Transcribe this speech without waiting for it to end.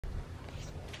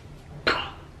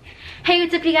Hey,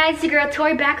 what's up you guys? It's your girl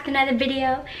Tori back with another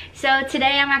video. So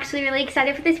today I'm actually really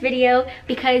excited for this video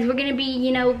because we're gonna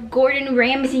be, Gordon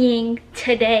Ramsaying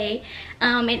today.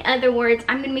 In other words,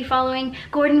 I'm gonna be following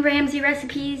Gordon Ramsay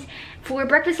recipes for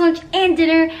breakfast, lunch, and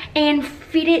dinner and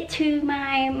feed it to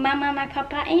my mama, my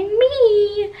papa, and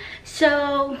me.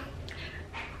 So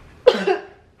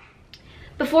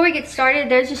before we get started,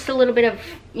 there's just a little bit of,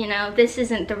 this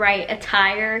isn't the right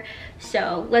attire.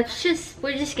 So we're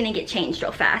just gonna get changed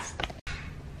real fast.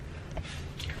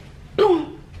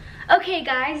 Boom. Okay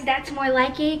guys, that's more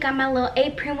like it. Got my little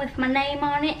apron with my name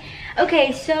on it.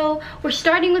 Okay, so we're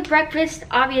starting with breakfast,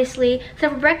 obviously. So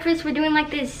for breakfast, we're doing like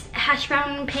this hash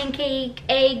brown, pancake,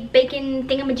 egg, bacon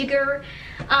thingamajigger.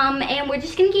 And we're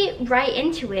just gonna get right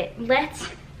into it. Let's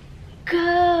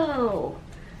go.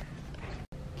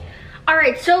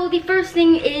 Alright, so the first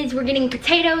thing is we're getting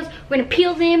potatoes. We're gonna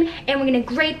peel them and we're gonna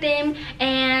grate them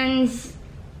and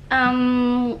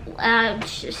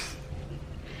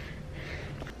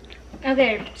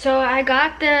okay, so I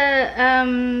got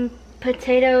the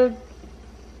potato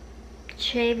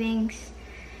shavings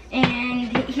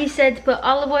and he said to put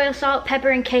olive oil, salt, pepper,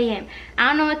 and cayenne. I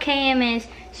don't know what cayenne is,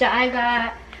 so I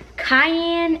got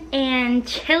cayenne and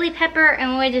chili pepper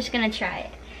and we're just gonna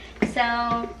try it.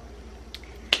 So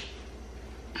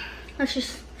let's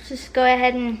just go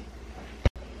ahead and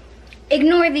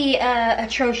ignore the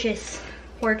atrocious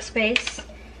workspace.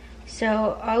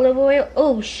 So olive oil.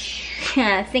 Oh,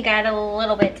 I think I had a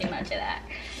little bit too much of that.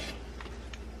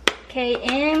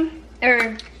 Cayenne,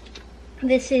 or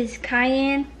this is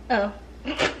cayenne. Oh,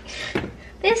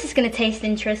 this is gonna taste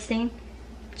interesting.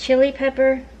 Chili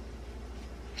pepper.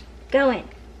 Going.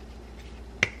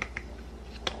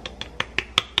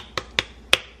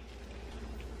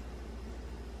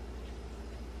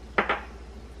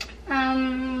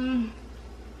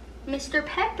 Mr.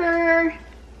 Pepper.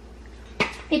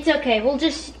 It's okay, we'll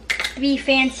just be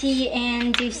fancy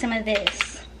and do some of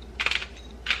this.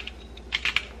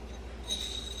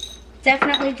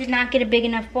 Definitely did not get a big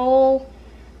enough bowl.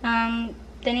 Then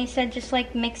he said just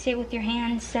like mix it with your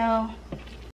hands, so.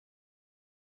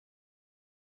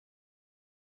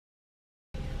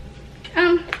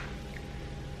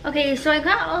 Okay, so I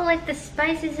got all like the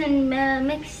spices and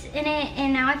mix in it,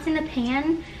 and now it's in the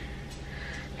pan.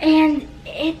 And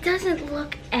it doesn't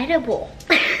look edible.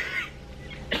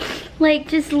 Like,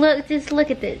 just look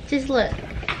at this, just look.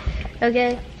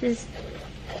 Okay, just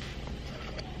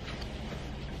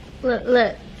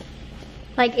look.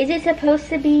 Like, is it supposed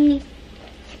to be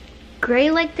gray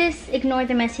like this? Ignore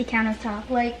the messy countertop.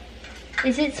 Like,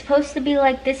 is it supposed to be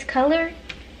like this color?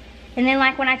 And then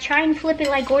like when I try and flip it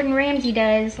like Gordon Ramsay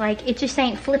does, like it just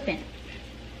ain't flipping.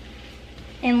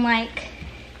 And like,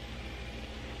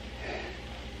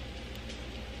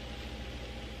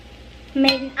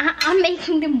 I'm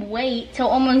making them wait till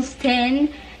almost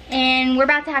 10 and we're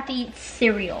about to have to eat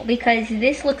cereal because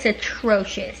this looks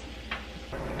atrocious.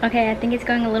 Okay, I think it's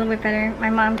going a little bit better. My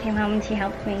mom came home and she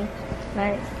helped me,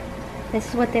 but this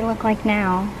is what they look like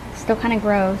now. Still kind of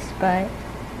gross, but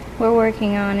we're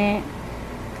working on it.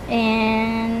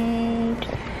 And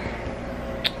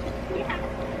yeah.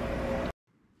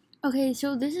 Okay,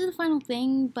 so this is the final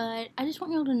thing, but I just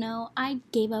want y'all to know I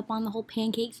gave up on the whole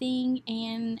pancake thing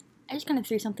and I just kind of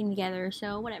threw something together,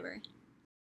 so whatever.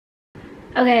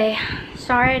 Okay,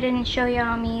 sorry I didn't show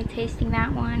y'all me tasting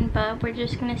that one, but we're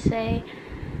just gonna say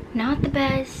not the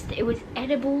best. It was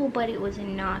edible, but it was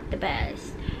not the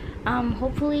best.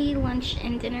 Hopefully lunch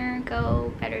and dinner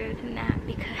go better than that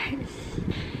because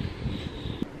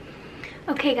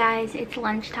okay guys, it's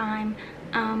lunchtime.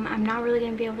 I'm not really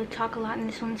going to be able to talk a lot in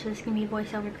this one, so it's going to be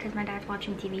voiceover because my dad's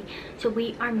watching TV. So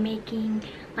we are making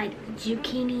like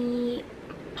zucchini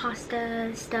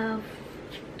pasta stuff.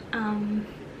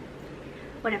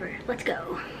 Whatever, let's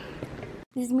go.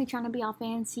 This is me trying to be all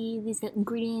fancy. These are the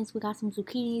ingredients. We got some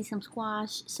zucchini, some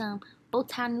squash, some bow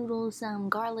tie noodles, some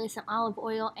garlic, some olive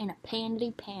oil, and a pan.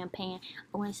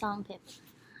 Oh, and salt and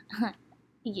pepper.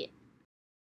 Yeah.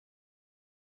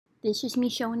 This is just me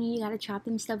showing you gotta chop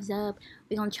them stuffs up.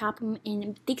 We're gonna chop them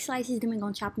in thick slices, then we're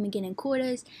gonna chop them again in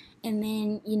quarters. And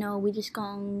then, we just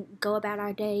gonna go about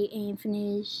our day and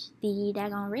finish the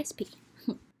daggone recipe.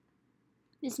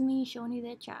 This is me showing you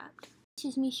that chopped.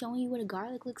 This is me showing you what a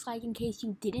garlic looks like in case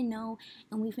you didn't know.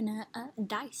 And we're gonna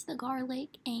dice the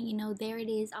garlic and there it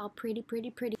is, all pretty.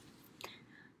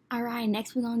 Alright,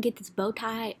 next we're gonna get this bow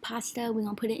tie pasta. We're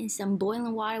gonna put it in some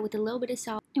boiling water with a little bit of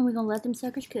salt. And we're gonna let them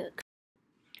suckers cook.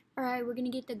 Alright, we're gonna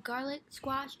get the garlic,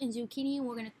 squash, and zucchini, and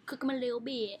we're gonna cook them a little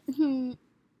bit.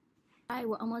 Alright,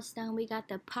 we're almost done. We got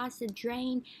the pasta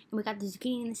drained, and we got the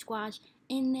zucchini and the squash,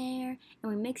 in there,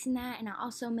 and we're mixing that. And I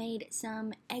also made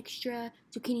some extra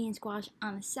zucchini and squash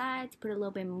on the side to put a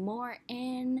little bit more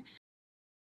in.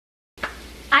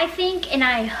 I think and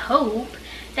I hope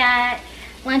that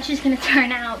lunch is gonna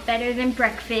turn out better than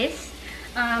breakfast.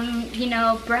 You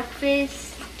know,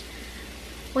 breakfast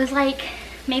was like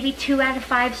maybe 2 out of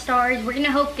 5 stars. We're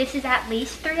gonna hope this is at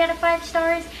least 3 out of 5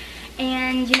 stars.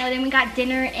 And you know, then we got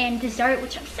dinner and dessert,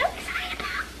 which I'm so excited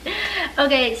about.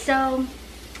 Okay, so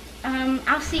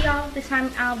I'll see y'all this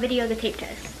time. I'll video the tape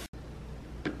test.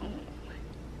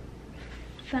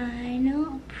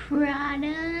 Final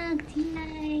product,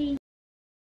 yay!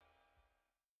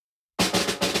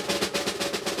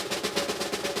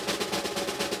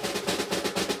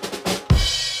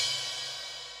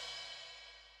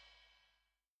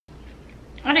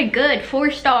 I did good,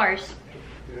 4 stars.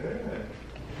 Good.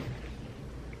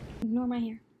 Ignore my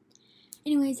hair.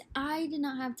 Anyways, I did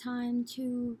not have time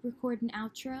to record an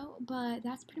outro, but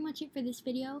that's pretty much it for this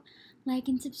video. Like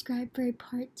and subscribe for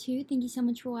part 2. Thank you so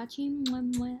much for watching.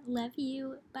 Mwah, mwah. Love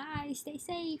you. Bye. Stay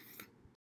safe.